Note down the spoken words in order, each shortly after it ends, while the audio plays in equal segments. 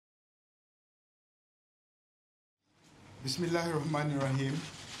Bismillahirrahmanirrahim.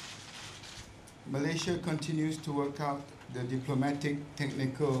 Malaysia continues to work out the diplomatic,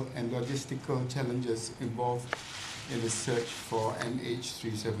 technical and logistical challenges involved in the search for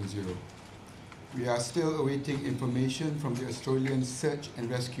MH370. We are still awaiting information from the Australian Search and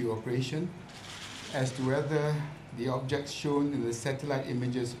Rescue Operation as to whether the objects shown in the satellite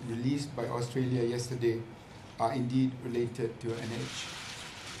images released by Australia yesterday are indeed related to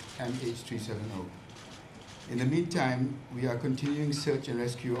MH370. In the meantime, we are continuing search and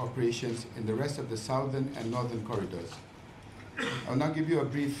rescue operations in the rest of the southern and northern corridors. I'll now give you a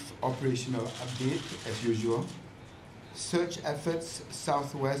brief operational update as usual. Search efforts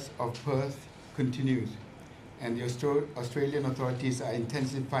southwest of Perth continues, and the Australian authorities are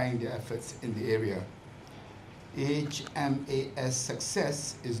intensifying their efforts in the area. HMAS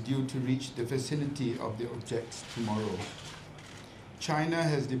Success is due to reach the vicinity of the objects tomorrow. China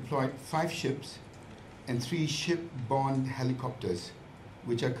has deployed 5 ships and 3 ship-borne helicopters,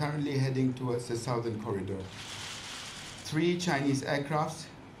 which are currently heading towards the southern corridor. 3 Chinese aircrafts,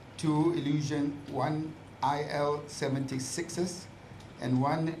 2 Illusion 1 IL-76s, and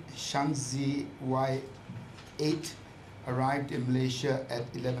 1 Shaanxi Y-8 arrived in Malaysia at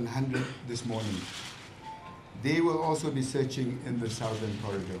 1100 this morning. They will also be searching in the southern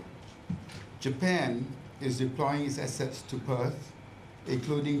corridor. Japan is deploying its assets to Perth,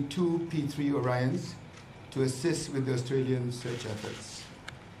 including 2 P-3 Orions, to assist with the Australian search efforts.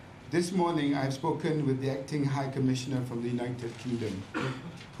 This morning, I've spoken with the Acting High Commissioner from the United Kingdom,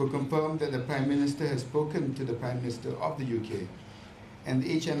 who confirmed that the Prime Minister has spoken to the Prime Minister of the UK, and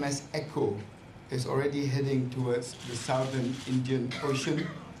the HMS Echo is already heading towards the southern Indian Ocean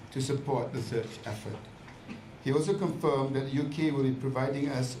to support the search effort. He also confirmed that the UK will be providing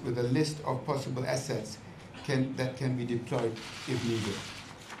us with a list of possible assets that can be deployed if needed.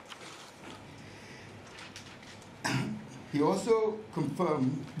 He also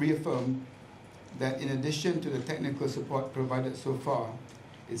reaffirmed that in addition to the technical support provided so far,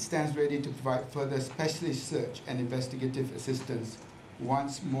 it stands ready to provide further specialist search and investigative assistance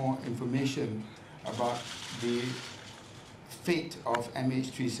once more information about the fate of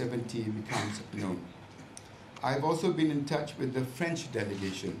MH370 becomes known. I've also been in touch with the French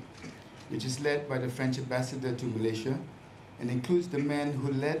delegation, which is led by the French ambassador to Malaysia and includes the men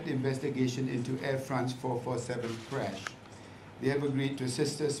who led the investigation into Air France 447 crash. They have agreed to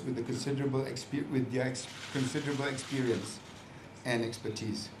assist us with their considerable experience and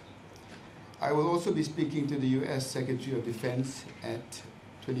expertise. I will also be speaking to the US Secretary of Defense at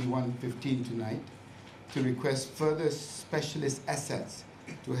 21:15 tonight to request further specialist assets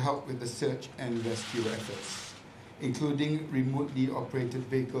to help with the search and rescue efforts, including remotely operated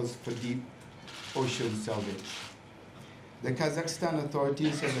vehicles for deep ocean salvage. The Kazakhstan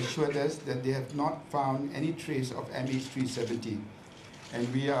authorities have assured us that they have not found any trace of MH370, and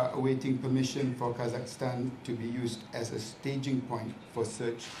we are awaiting permission for Kazakhstan to be used as a staging point for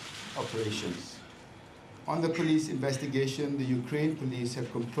search operations. On the police investigation, the Ukraine police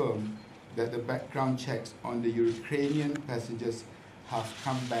have confirmed that the background checks on the Ukrainian passengers have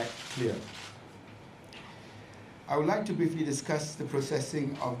come back clear. I would like to briefly discuss the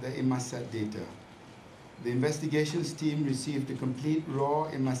processing of the Inmarsat data. The investigations team received the complete raw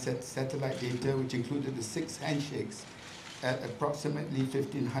Inmarsat satellite data, which included the 6 handshakes at approximately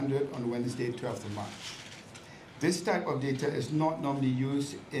 1500 on Wednesday, 12th of March. This type of data is not normally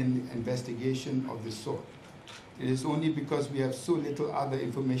used in investigation of this sort. It is only because we have so little other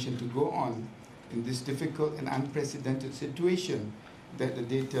information to go on in this difficult and unprecedented situation that the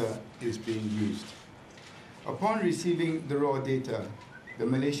data is being used. Upon receiving the raw data, the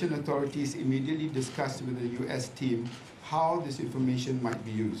Malaysian authorities immediately discussed with the US team how this information might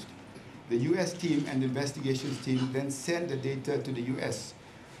be used. The US team and the investigations team then sent the data to the US,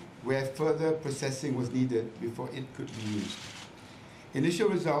 where further processing was needed before it could be used. Initial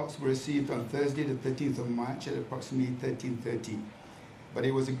results were received on Thursday, the 13th of March at approximately 13:30, but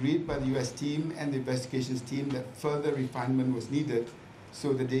it was agreed by the US team and the investigations team that further refinement was needed,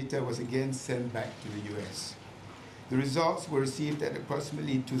 so the data was again sent back to the US. The results were received at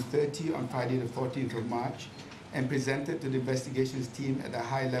approximately 2:30 on Friday the 14th of March and presented to the investigations team at a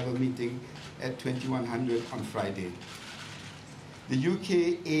high-level meeting at 2100 on Friday. The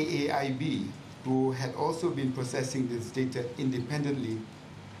UK AAIB, who had also been processing this data independently,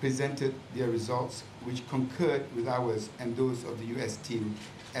 presented their results, which concurred with ours and those of the US team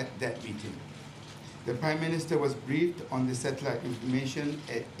at that meeting. The Prime Minister was briefed on the satellite information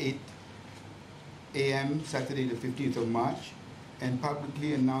at 8 a.m. Saturday the 15th of March and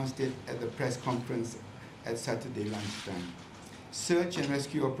publicly announced it at the press conference at Saturday lunchtime. Search and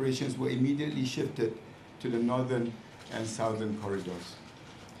rescue operations were immediately shifted to the northern and southern corridors.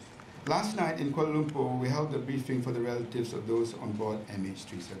 Last night in Kuala Lumpur, we held a briefing for the relatives of those on board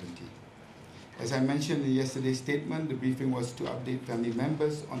MH370. As I mentioned in yesterday's statement, the briefing was to update family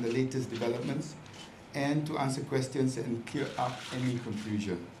members on the latest developments and to answer questions and clear up any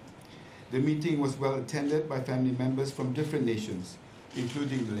confusion. The meeting was well attended by family members from different nations,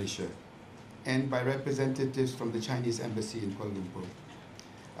 including Malaysia, and by representatives from the Chinese Embassy in Kuala Lumpur.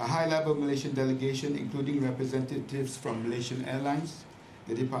 A high-level Malaysian delegation, including representatives from Malaysian Airlines,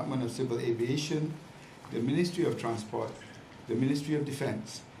 the Department of Civil Aviation, the Ministry of Transport, the Ministry of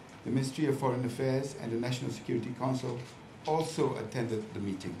Defence, the Ministry of Foreign Affairs, and the National Security Council also attended the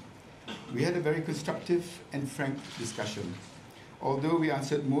meeting. We had a very constructive and frank discussion. Although we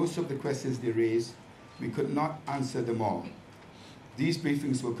answered most of the questions they raised, we could not answer them all. These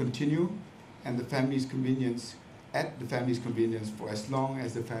briefings will continue at the family's convenience for as long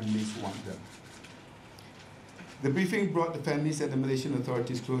as the families want them. The briefing brought the families and the Malaysian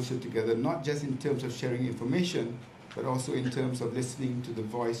authorities closer together, not just in terms of sharing information, but also in terms of listening to the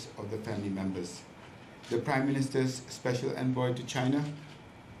voice of the family members. The Prime Minister's Special Envoy to China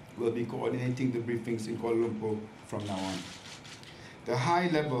will be coordinating the briefings in Kuala Lumpur from now on. The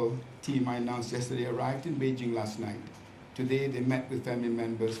high-level team I announced yesterday arrived in Beijing last night. Today, they met with family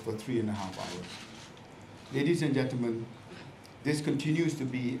members for 3.5 hours. Ladies and gentlemen, this continues to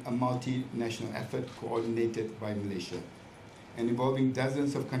be a multinational effort coordinated by Malaysia and involving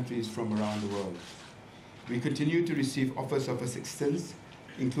dozens of countries from around the world. We continue to receive offers of assistance,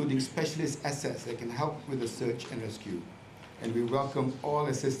 including specialist assets that can help with the search and rescue. And we welcome all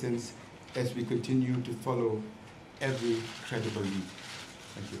assistance as we continue to follow every credible lead.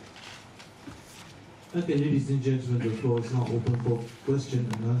 Thank you. Okay, ladies and gentlemen, the floor is now open for question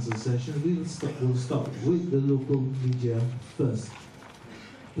and answer session. We'll start with the local media first.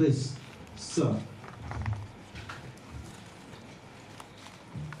 Please, sir.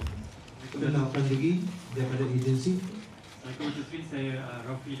 Kenalkan diri daripada agensi. Assalamualaikum, saya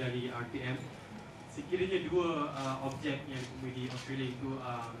Rafi dari RTM. Sekiranya dua objek yang di Australia itu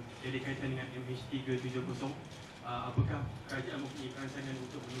ada kaitan dengan MH370, apakah kerajaan mempunyai perancangan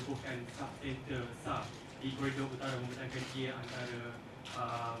untuk menubuhkan sub-center SAR di koridor utara membenarkan ia antara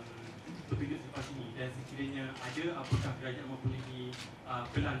petunjuk selepas ini, dan sekiranya ada, apakah kerajaan mempunyai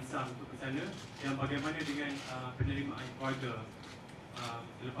pelan SAR untuk ke sana, dan bagaimana dengan penerimaan keluarga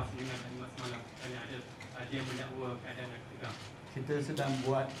selepas dengan khidmat semalam, kerana ada yang mendakwa keadaan yang tegang. Kita sedang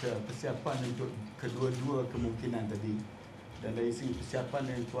buat persiapan untuk kedua-dua kemungkinan tadi, dan dari segi persiapan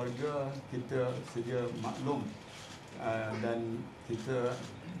dengan keluarga kita sedia maklum dan kita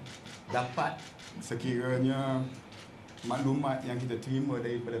dapat sekiranya maklumat yang kita terima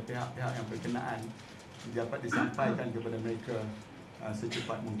daripada pihak-pihak yang berkenaan dapat disampaikan kepada mereka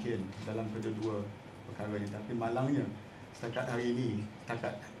secepat mungkin dalam kedua-dua perkara ini. Tapi malangnya setakat hari ini,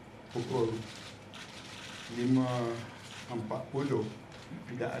 setakat pukul 5.40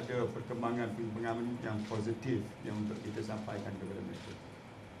 tidak ada perkembangan yang positif yang untuk kita sampaikan kepada mereka.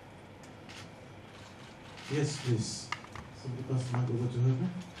 Yes, please. Somebody pass the mic over to her.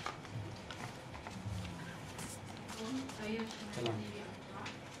 Salam.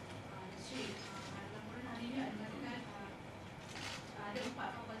 Laporan hari ini adalah ada 4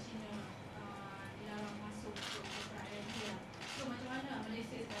 kapal Cina dilarang masuk ke perairan India. So macam mana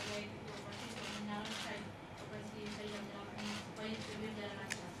Malaysia sebagai ketua operasi untuk menjalankan operasi syariah dalam ini supaya lebih berjalan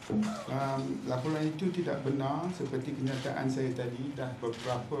lancar? Laporan itu tidak benar. Seperti kenyataan saya tadi, dah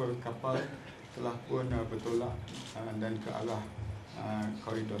beberapa kapal telah pun bertolak dan ke arah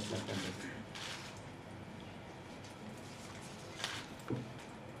koridor selatan tadi.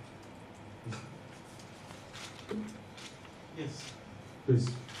 Yes,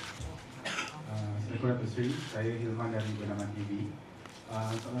 please. Assalamualaikum Pusri, saya Hilman dari Bernama TV.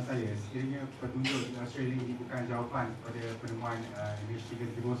 Soalan saya, sekiranya petunjuk di Australia ini bukan jawapan kepada penemuan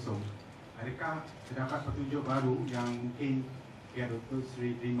MH370, adakah terdapat petunjuk baru yang mungkin pihak Dr.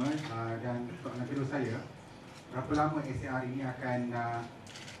 Sri terima? Dan soalan kedua saya, berapa lama SAR ini akan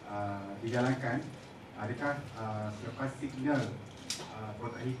dijalankan? Adakah selepas signal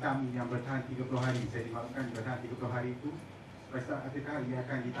kotak hitam yang bertahan 30 hari, saya dimaklumkan bertahan 30 hari itu, adakah ia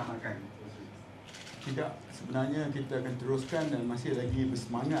akan ditamatkan? Tidak, sebenarnya kita akan teruskan dan masih lagi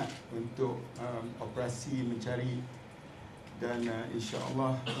bersemangat untuk operasi mencari dan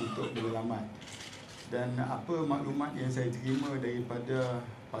insya-Allah untuk menyelamat. Dan apa maklumat yang saya terima daripada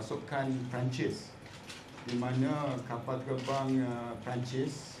pasukan Perancis, di mana kapal terbang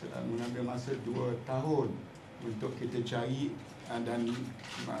Perancis mengambil masa 2 tahun untuk kita cari dan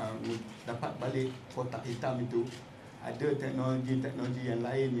dapat balik kotak hitam itu. Ada teknologi-teknologi yang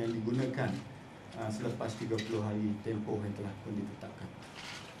lain yang digunakan selepas 30 hari tempoh yang telah pun ditetapkan.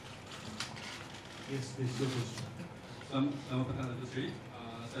 Yes, please, your question. Selamat petang Datuk Seri.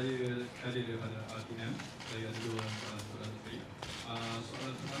 Saya kadir daripada RTM. Saya ada dua soalan Datuk Seri.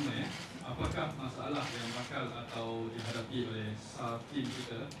 Soalan pertama apakah masalah yang bakal atau dihadapi oleh SAR team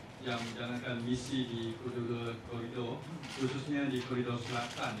kita yang menjalankan misi di koridor, khususnya di koridor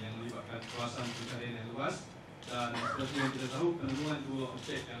selatan yang melibatkan kawasan pencarian yang luas, dan seperti yang kita tahu penemuan dua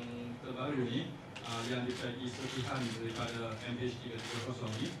objek yang terbaru ni yang dipercayai serpihan daripada MH370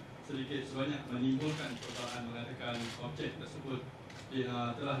 ni sedikit sebanyak menimbulkan persoalan mengatakan objek tersebut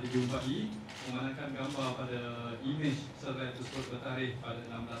telah dijumpai memandangkan gambar pada imej serai tersebut bertarikh pada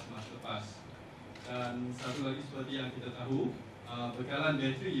 16 Mac lepas. Dan satu lagi seperti yang kita tahu, bekalan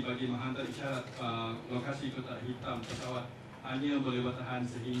bateri bagi menghantar isyarat lokasi kotak hitam pesawat hanya boleh bertahan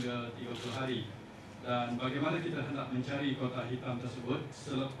sehingga 30 hari. Dan bagaimana kita hendak mencari kotak hitam tersebut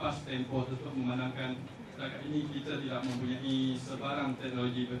selepas tempoh tersebut memandangkan setakat ini kita tidak mempunyai sebarang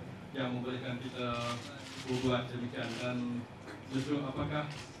teknologi yang membolehkan kita berbuat demikian, dan justru apakah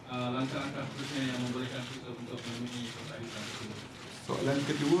langkah-langkah seterusnya yang membolehkan kita untuk menemui kotak hitam tersebut? Soalan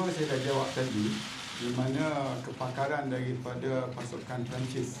kedua saya dah jawab tadi, di mana kepakaran daripada pasukan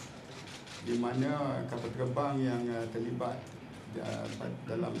Perancis, di mana kapal terbang yang terlibat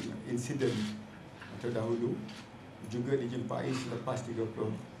dalam insiden terdahulu juga dijumpai selepas 30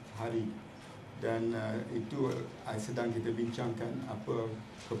 hari, dan itu sedang kita bincangkan apa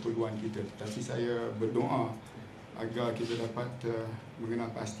keperluan kita. Tapi saya berdoa agar kita dapat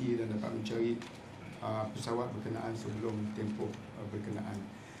mengenal pasti dan dapat mencari pesawat berkenaan sebelum tempoh berkenaan.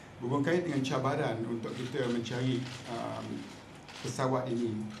 Berhubung kait dengan cabaran untuk kita mencari pesawat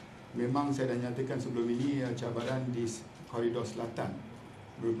ini, memang saya dah nyatakan sebelum ini cabaran di koridor selatan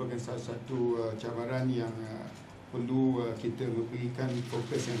merupakan salah satu cabaran yang perlu kita memberikan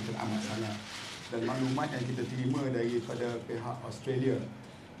fokus yang teramat sangat. Dan maklumat yang kita terima daripada pihak Australia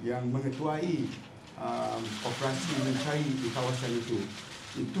yang mengetuai operasi mencari di kawasan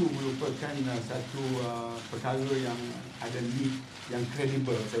itu merupakan satu perkara yang ada lead yang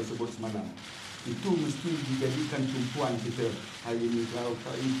kredibel, saya sebut semalam. Itu mesti dijadikan tumpuan kita hari ini. Kalau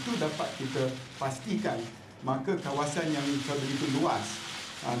itu dapat kita pastikan, maka kawasan yang begitu luas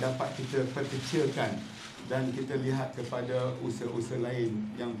dapat kita perkecilkan dan kita lihat kepada usaha-usaha lain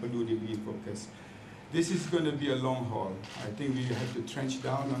yang perlu diberi fokus. This is going to be a long haul. I think we have to trench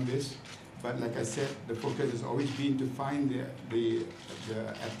down on this. But like I said, the focus has always been to find the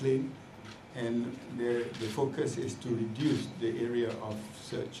airplane, and the focus is to reduce the area of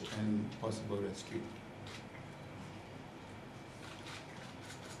search and possible rescue.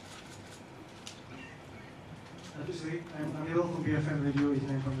 I'm Anil from BFM Radio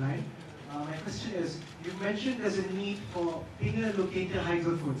 89.9. My question is, you mentioned there's a need for finger locator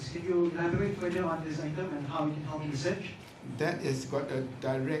hydrophones. Can you elaborate further on this item and how it can help research? That has got a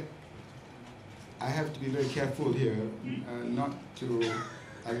direct, I have to be very careful here not to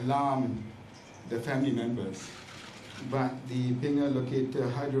alarm the family members, but the finger locator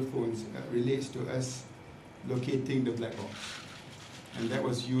hydrophones relates to us locating the black box. And that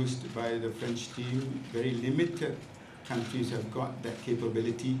was used by the French team. Very limited countries have got that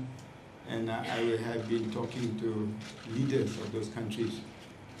capability, and I have been talking to leaders of those countries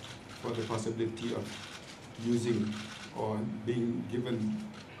for the possibility of using or being given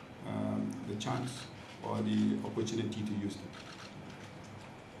the chance or the opportunity to use them.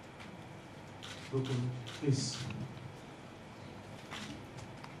 Please.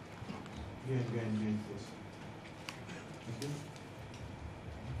 Again, please. Thank you.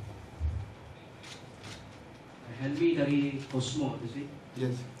 Helmi dari Cosmo, tu sih.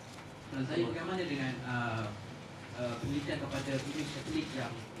 Yes. Saya bagaimana dengan penelitian kepada imej satelit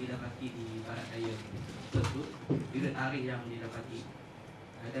yang didapati di barat daya tersebut, bila tarikh yang didapati,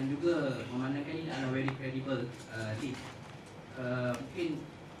 dan juga memandangkan ini adalah very credible lead. Mungkin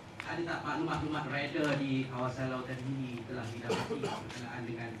ada tak maklumat-maklumat radar di kawasan lautan Hindi telah didapati berkenaan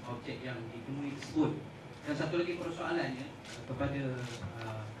dengan objek yang ditemui tersebut. Dan satu lagi persoalannya kepada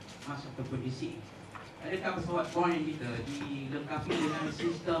Mas ataupun DC, adakah pesawat Boeing kita dilengkapi dengan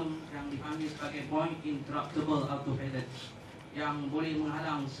sistem yang dipanggil sebagai Boeing Interruptible Autopilot yang boleh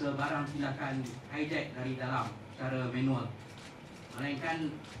menghalang sebarang tindakan hijack dari dalam secara manual, melainkan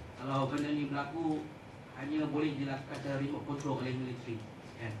kalau benda ni berlaku hanya boleh dilakukan secara remote control oleh militeri.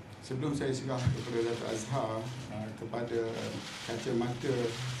 Sebelum saya serah kepada Dato' Azhar, kepada kacamata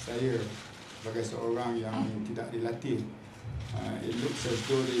saya sebagai seorang yang tidak dilatih, it looks as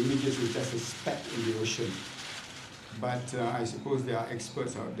though the images is just a speck in the ocean. But I suppose there are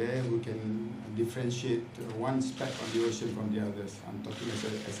experts out there who can differentiate one speck on the ocean from the others. I'm talking as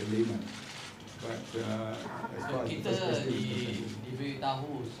a layman. But as far as the Kita first question is concerned,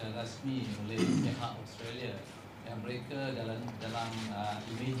 diberitahu secara rasmi oleh pihak Australia yang mereka dalam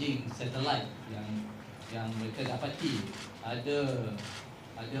imaging satellite yang mereka dapati ada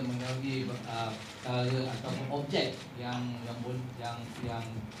mengenai perkara ataupun objek yang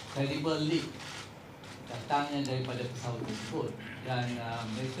credible leak datangnya daripada pesawat tersebut, dan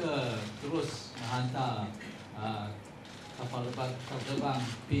mereka terus menghantar kapal terbang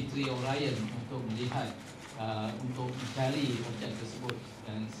P3 Orion untuk melihat untuk mencari objek tersebut,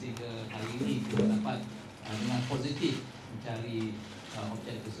 dan sehingga hari ini kita dapat dengan positif mencari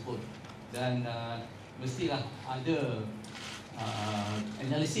objek tersebut, dan mestilah ada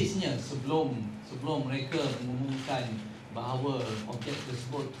analisisnya sebelum mereka mengumumkan bahawa objek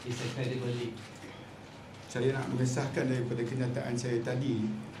tersebut is a credible leak. saya nak mengesahkan daripada kenyataan saya tadi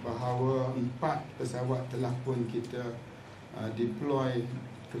bahawa 4 pesawat telah pun kita deploy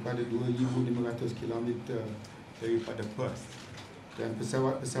kepada 2,500 km daripada Perth, dan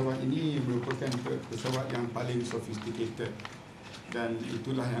pesawat-pesawat ini merupakan pesawat yang paling sophisticated, dan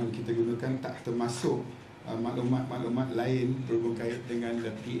itulah yang kita gunakan, tak termasuk maklumat-maklumat lain berhubung kait dengan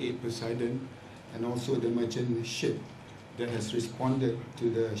the P8 Poseidon and also the merchant ship that has responded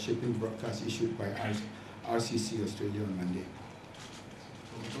to the shipping broadcast issued by RCC Australia on Monday.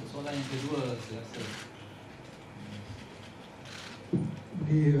 Untuk soalan yang kedua, saya rasa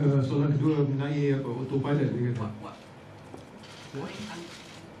Ini soalan kedua mengenai autopilot dia kata.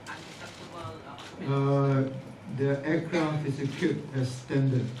 The aircraft is equipped as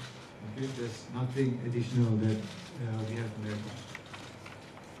standard. Okay, there's nothing additional that we have in the aircraft.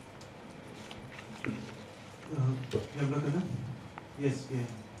 Yang belakang? Yes, yeah.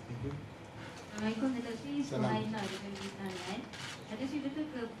 Thank you. Assalamualaikum, Datuk Seri. Suhaila daripada Bintang. Datuk Seri, betul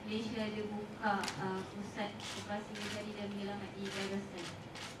ke Malaysia ada buka pusat operasi mencari dan menyelamat di Kazakhstan?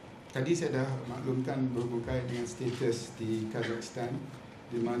 Tadi saya dah maklumkan berhubung kait dengan status di Kazakhstan,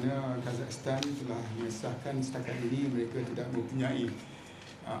 di mana Kazakhstan telah mengesahkan setakat ini mereka tidak mempunyai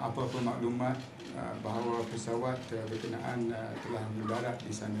apa-apa maklumat bahawa pesawat berkenaan telah mendarat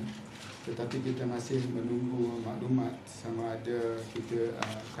di sana. Tetapi kita masih menunggu maklumat sama ada kita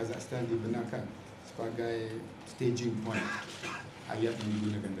Kazakhstan dibenarkan sebagai staging point ayat yang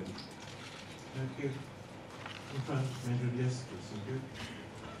digunakan tadi. Thank you. In front, Andrew, yes, please. Thank you.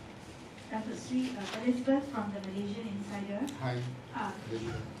 Datuk Sri, Elizabeth from the Malaysian Insider. Hi.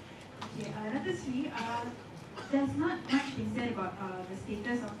 Datuk Sri, there's not much been said about the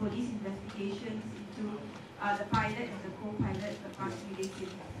status of police investigations into the pilot and the co-pilot the past few days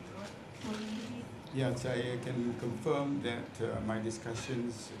in Singapore. So Yeah, I can confirm that my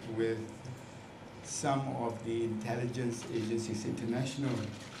discussions with some of the intelligence agencies, international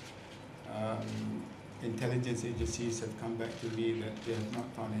intelligence agencies, have come back to me that they have not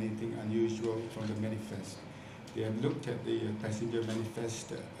found anything unusual from the manifest. They have looked at the passenger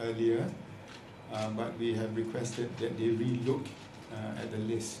manifest earlier, but we have requested that they re-look at the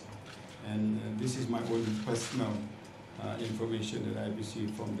list. And this is my own personal information that I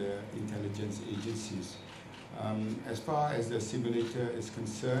received from the intelligence agencies. As far as the simulator is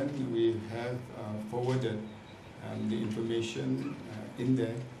concerned, we have forwarded the information in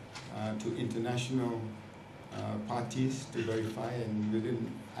there to international parties to verify, and within,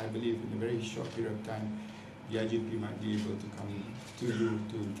 I believe, in a very short period of time, the IGP might be able to come to you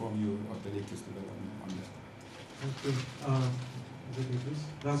to inform you of the latest development on that. Thank you.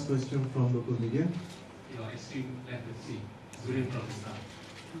 Last question from local media. Your extreme leprosy, Zurin Professor.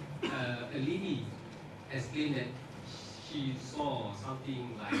 A lady has claimed that she saw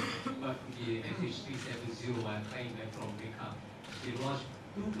something like what could be FH370 while flying back from Mecca. She lodged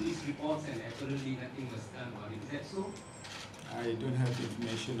 2 police reports and apparently nothing was done about it. Is that so? I don't have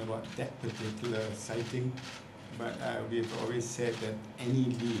information about that particular sighting, but we've always said that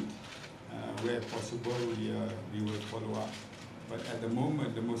any lead, where possible, we will follow up. But at the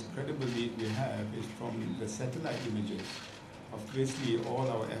moment, the most credible lead we have is from the satellite images. Obviously, all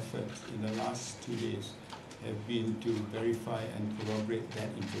our efforts in the last 2 days have been to verify and corroborate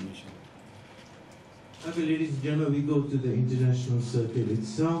that information. Okay, ladies and gentlemen, we go to the international circuit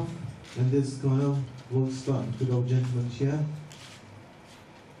itself, and this column will start with our gentleman here.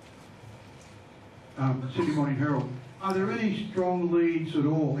 Sydney Morning Herald. Are there any strong leads at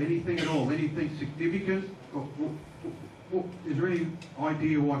all? Anything at all? Anything significant? Is there any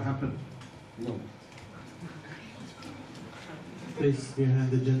idea what happened? No. Please,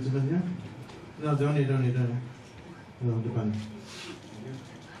 behind the gentleman here. No, don't need. No, depan.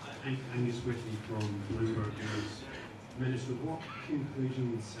 Angus Whitley from Bloomberg News. Minister, what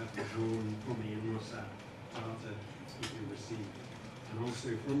conclusions have been drawn from the Inmarsat data you received? And also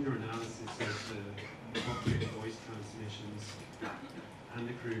from your analysis of the cockpit voice transmissions and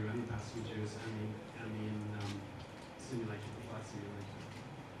the crew and the passengers and the simulation, the flight simulator,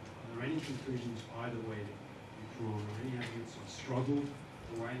 are there any conclusions either way that you've drawn, or any evidence of struggle,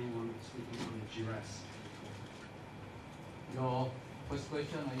 or anyone speaking under duress? Your first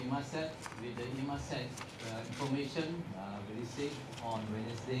question on EMASAT, with the EMASAT information we received on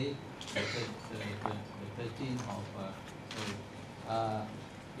Wednesday, the 13th of,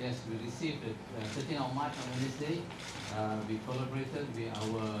 yes, we received the 13th of March on Wednesday. We collaborated with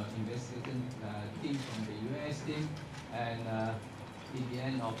our investigation team from the US team, and in the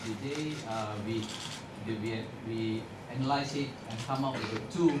end of the day, we analyzed it and come up with the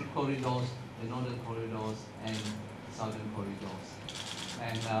two corridors, the northern corridors and southern corridors.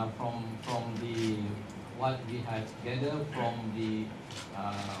 And from the what we have gathered from the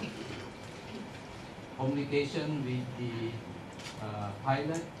communication with the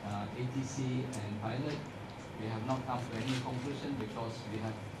pilot, ATC and pilot, we have not come to any conclusion because we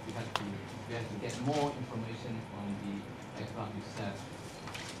have to get more information from the aircraft itself.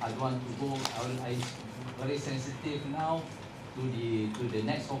 I don't want to go. I'm very sensitive now to the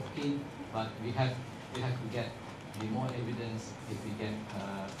next of kin, but we have to get the more evidence if we get the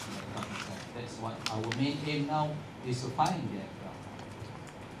aircraft itself. That's what our main aim now is, to find the aircraft.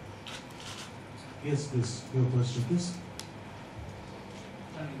 Yes, please. Your question, please.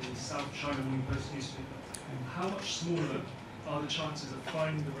 And the South China Morning Post newspaper. How much smaller are the chances of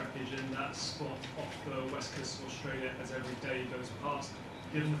finding the wreckage in that spot off the west coast of Australia as every day goes past,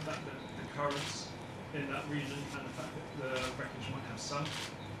 given the fact that the currents in that region and the fact that the wreckage might have sunk?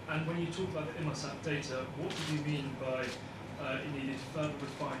 And when you talk about the EMASAT data, what did you mean by it needed further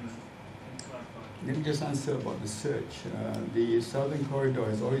refinement? Can you clarify? Let me just answer about the search. The Southern Corridor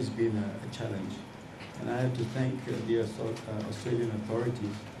has always been a challenge, and I have to thank the Australian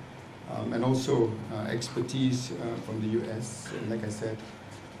authorities and also expertise from the US. And like I said,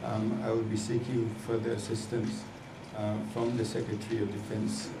 I will be seeking further assistance from the Secretary of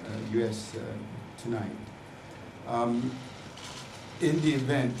Defense, US, tonight. In the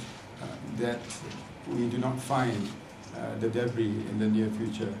event that we do not find the debris in the near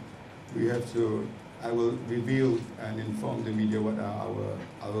future, I will reveal and inform the media what are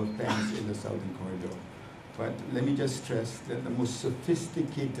our plans in the Southern Corridor. But let me just stress that the most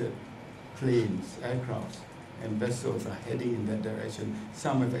sophisticated planes, aircrafts, and vessels are heading in that direction.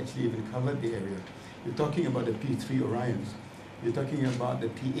 Some have actually even covered the area. You're talking about the P3 Orions. You're talking about the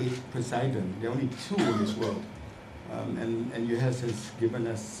P8 Poseidon. There are only two in this world. And US has given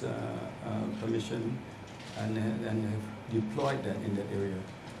us permission and have deployed that in that area.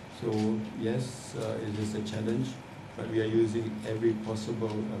 So yes, it is a challenge, but we are using every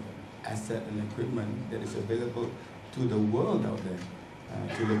possible asset and equipment that is available to the world out there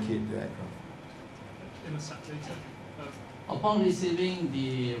to locate the aircraft. EMASAT data. Upon receiving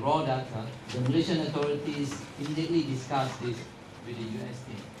the raw data, the Malaysian authorities immediately discussed this with the US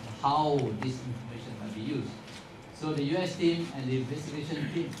team, how this information can be used. So the US team and the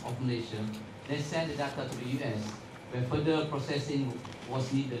investigation team of Malaysia, they sent the data to the US, where further processing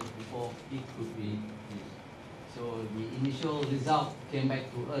was needed before it could be used. So the initial result came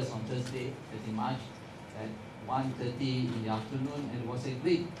back to us on Thursday, 30 March, at 1:30 in the afternoon, and was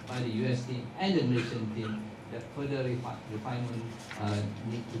agreed by the US team and the Malaysian team that further refinement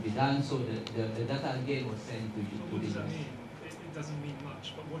need to be done. So the data again was sent to the What does that US. mean? It doesn't mean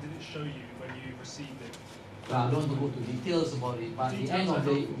much, but what did it show you when you received it? Well, I don't want to go to details about it, but the end of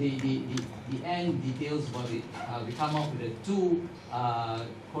the end details about it, we come up with the two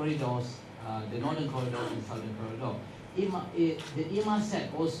corridors, the northern corridor and southern corridor. The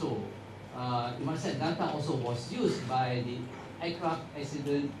EMASAT also, EMASAT data also was used by the Aircraft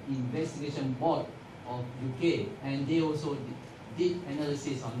Accident Investigation Board of UK, and they also did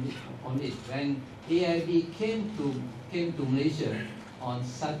analysis on it. When AIB came to Malaysia on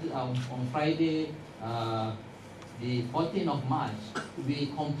Friday, the 14th of March,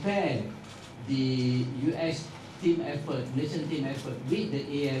 we compared the US team effort, Malaysian team effort with the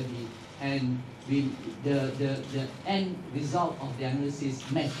AIB, and the end result of the analysis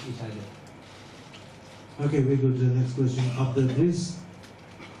matched each other. Okay, we go to the next question. After this,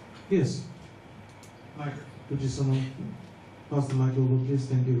 yes. Mike, could you someone pass the mic over, please?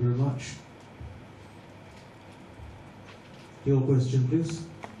 Thank you very much. Your question, please.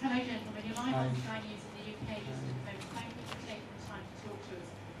 Hello, gentlemen. You're live on Sky News in the UK just at the moment. Thank you for taking the time to talk to us.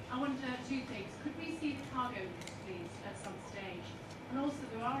 I wanted to know two things. Could we see the cargo list, please, at some stage? And also,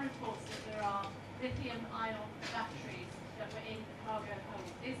 there are reports that there are lithium-ion batteries that were in the cargo hold.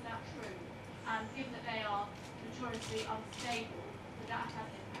 Is that true? And given that they are notoriously unstable, would that have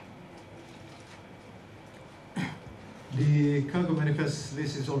an impact on the The cargo manifest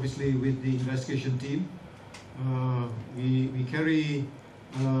list is obviously with the investigation team. We carry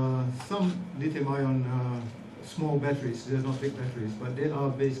some lithium-ion small batteries. They're not big batteries, but they are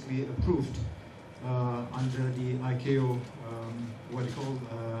basically approved under the ICAO, what you call,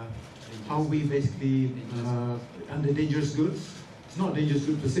 how we basically, under dangerous goods. It's not dangerous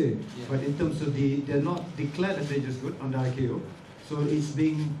good per se, but in terms of they're not declared as dangerous good under ICAO. So it's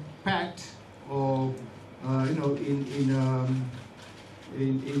being packed or as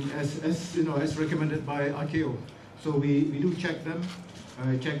recommended by ICAO. So we do check them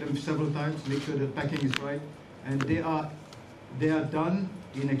several times, make sure the packing is right, and they are done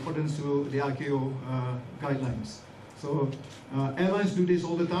in accordance to the ICAO guidelines. So airlines do this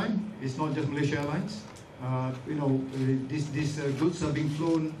all the time. It's not just Malaysia Airlines. These goods are being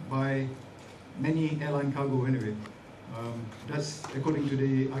flown by many airline cargo anyway. That's according to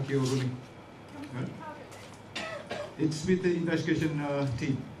the ICAO ruling. It's with the investigation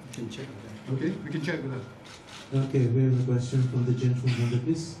team. You can check with them. Okay, we can check with them. Okay, we have a question from the gentleman on the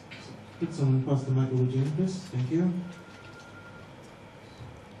list. Could someone pass the mic over to him, please? Thank you.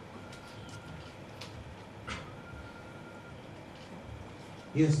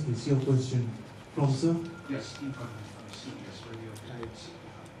 Yes, please, your question. From sir? Yes, Steve Cummings from CBS Radio.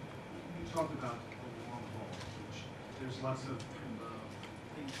 You talked about the long haul, which there's lots of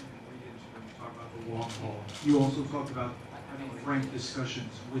things you can read into when you talk about the long haul. You also talked about having frank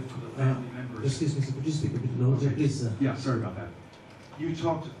discussions with the family members. Excuse me, sir, could you speak a bit louder, please, sir? Yeah, sorry about that. You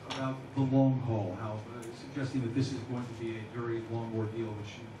talked about the long haul, how suggesting that this is going to be a very long ordeal,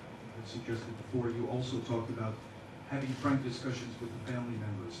 which you had suggested before. You also talked about having frank discussions with the family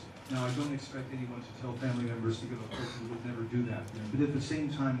members. Now, I don't expect anyone to tell family members to give a person who would never do that. But at the same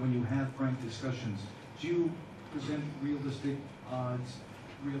time, when you have frank discussions, do you present realistic odds,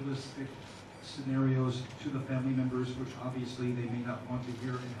 realistic scenarios to the family members, which obviously they may not want to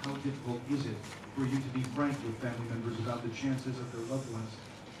hear? And how difficult is it for you to be frank with family members about the chances of their loved ones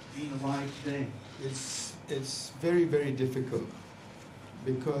being alive today? It's very, very difficult,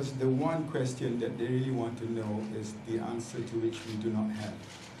 because the one question that they really want to know is the answer to which we do not have,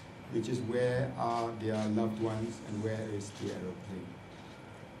 which is where are their loved ones and where is the aeroplane.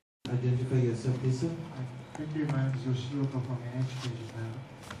 Identify yourself, please, sir. Thank you, my name is Yoshioka from NHK Japan.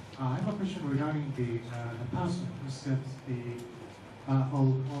 I have a question regarding the person who said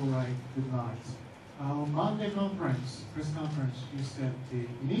all right, good night. On Monday press conference, you said the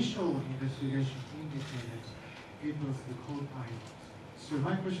initial investigation indicated it was the co-pilot. So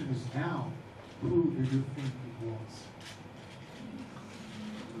my question is now, who do you think it was?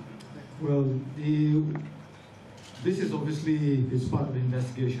 Well, this is obviously part of the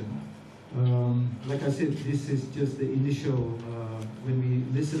investigation. Like I said, this is just the initial, when we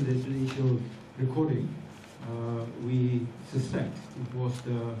listened to the initial recording, we suspect it was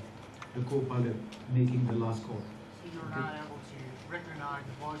the co-pilot making the last call. So you're not able to recognize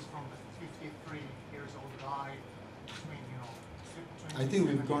the voice from the 53 years old guy between, I think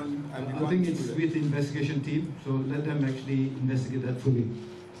we've gone. I think it's with the investigation team, so let them actually investigate that fully.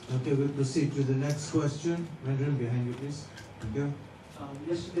 Okay, we'll proceed to the next question. Rendran, behind you, please. Thank you.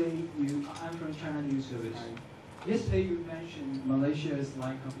 Yesterday, I'm from China News Service. Yesterday, you mentioned Malaysia's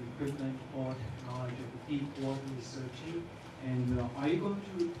lack of equipment or technology of deep water researching. And are you going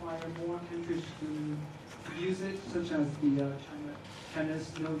to require more countries to use it, such as the China's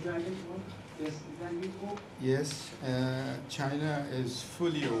Snow Dragon one? Yes, is that useful? Yes, China is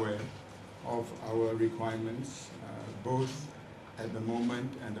fully aware of our requirements, both at the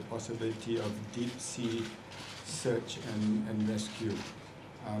moment and the possibility of deep sea search and rescue.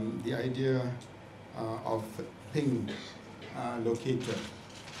 The idea of ping locator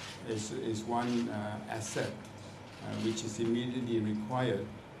is one asset which is immediately required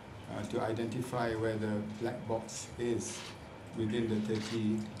to identify where the black box is within the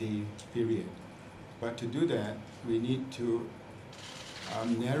 30-day period. But to do that, we need to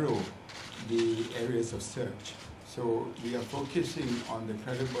narrow the areas of search. So we are focusing on the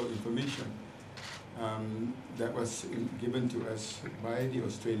credible information that was given to us by the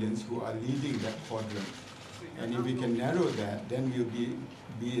Australians who are leading that quadrant. And if we can narrow that, then we'll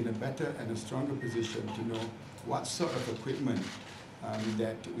be in a better and a stronger position to know what sort of equipment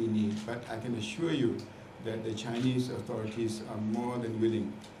that we need. But I can assure you that the Chinese authorities are more than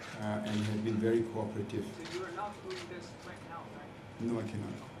willing and have been very cooperative. So you are not doing this right now, right? No, I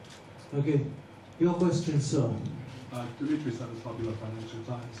cannot. Okay, your question, sir. Dimitri Savas, Popular Financial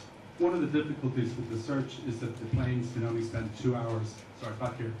Times. One of the difficulties with the search is that the planes can only spend 2 hours. Sorry,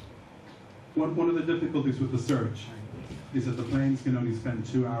 back here. One of the difficulties with the search is that the planes can only spend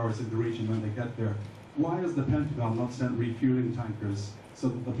 2 hours in the region when they get there. Why has the Pentagon not sent refueling tankers so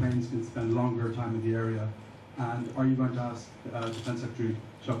that the planes can spend longer time in the area? And are you going to ask Defence Secretary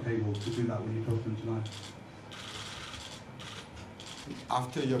Chuck Hagel to do that when you talk to him tonight?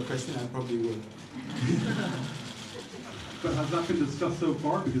 After your question, I probably will. But has that been discussed so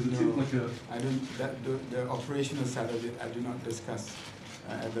far? Because it seems like I don't. The operational side of it, I do not discuss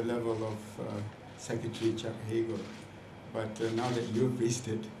at the level of Secretary Chuck Hagel. But now that you've raised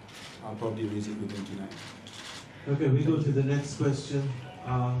it, I'll probably raise it with him tonight. Okay, we go to the next question.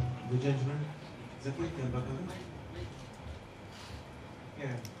 The gentleman. Zaki, yeah.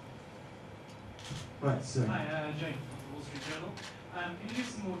 Right, sir. Hi, Jane from the Wall Street Journal. Can you give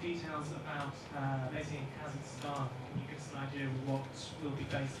some more details about basing in Kazakhstan? Can you give us an idea of what will be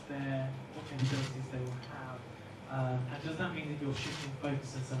based there, what capabilities they will have? And does that mean that you're shifting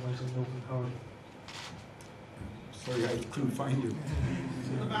focus in some way to the Northern Corridor? Sorry, I couldn't find you.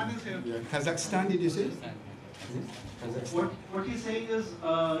 Yeah. Kazakhstan, did you say? Kazakhstan. What he's saying is,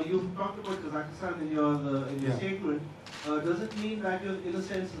 you've talked about Kazakhstan in your statement. Does it mean that you're, in a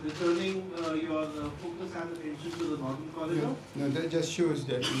sense, returning your focus and attention to the Northern Corridor? No, that just shows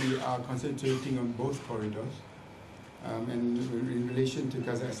that we are concentrating on both corridors. And in relation to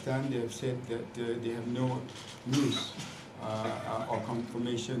Kazakhstan, they have said that they have no news or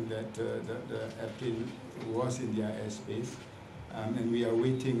confirmation that the airplane was in their airspace. And we are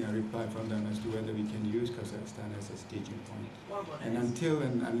waiting a reply from them as to whether we can use Kazakhstan as a staging point. And until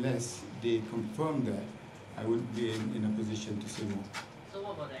and unless they confirm that, I wouldn't be in a position to say more. So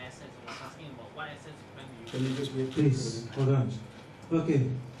what about the assets? I was asking about what assets when you... Can you just wait? Please, hold on. Okay,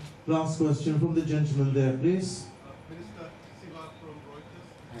 last question from the gentleman there, please. Minister Siva from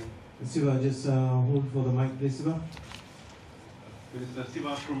Reuters. Siva, just hold for the mic, please, Siva. Minister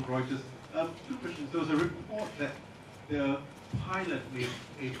Siva from Reuters. Two questions. There was a report that the pilot made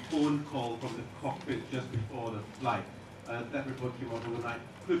a phone call from the cockpit just before the flight. That report came out overnight.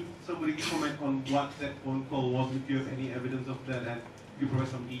 Could somebody comment on what that phone call was, if you have any evidence of that, and you provide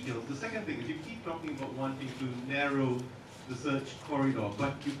some details? The second thing is you keep talking about wanting to narrow the search corridor,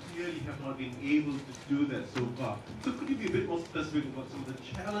 but you clearly have not been able to do that so far. So could you be a bit more specific about some of the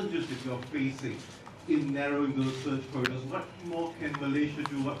challenges that you're facing in narrowing those search corridors? What more can Malaysia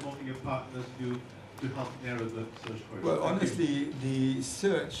do? What more can your partners do to help narrow the search corridor? Well, honestly, the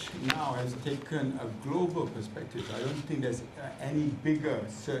search now has taken a global perspective. I don't think there's any bigger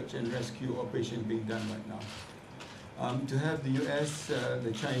search and rescue operation being done right now. To have the US,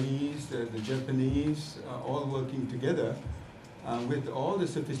 the Chinese, the Japanese all working together with all the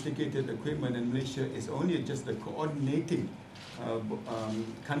sophisticated equipment, and Malaysia is only just the coordinating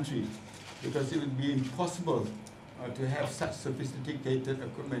country, because it would be impossible to have such sophisticated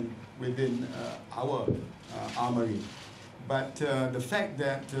equipment within our armory. But the fact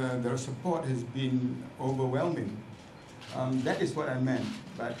that their support has been overwhelming, that is what I meant.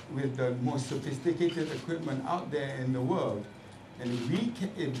 But with the most sophisticated equipment out there in the world, and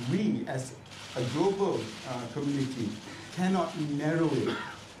if we as a global community cannot narrow it,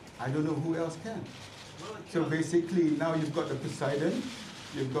 I don't know who else can. So basically now you've got the Poseidon,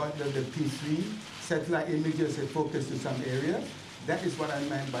 you've got the P3, satellite images that focus to some area. That is what I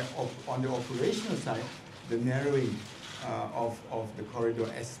meant by on the operational side, the narrowing of the corridor,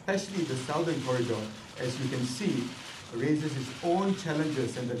 especially the southern corridor, as you can see, raises its own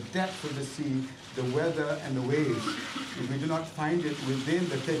challenges, and the depth of the sea, the weather and the waves. If we do not find it within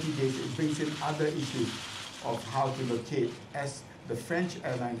the 30 days, it brings in other issues of how to locate, as the French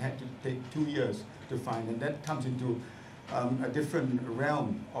airline had to take 2 years to find, and that comes into a different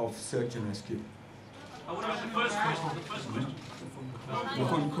realm of search and rescue. I want to ask the first question. The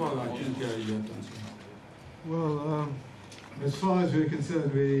phone call, I think you have to answer. Well, as far as we're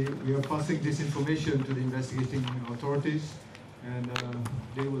concerned, we are passing this information to the investigating authorities, and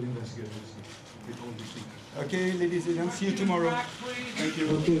they will investigate this with all the secrets. Okay, ladies and gentlemen, see you tomorrow. Thank you.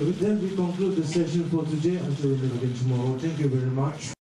 Okay, with that we conclude the session for today. Until we meet again tomorrow. Thank you very much.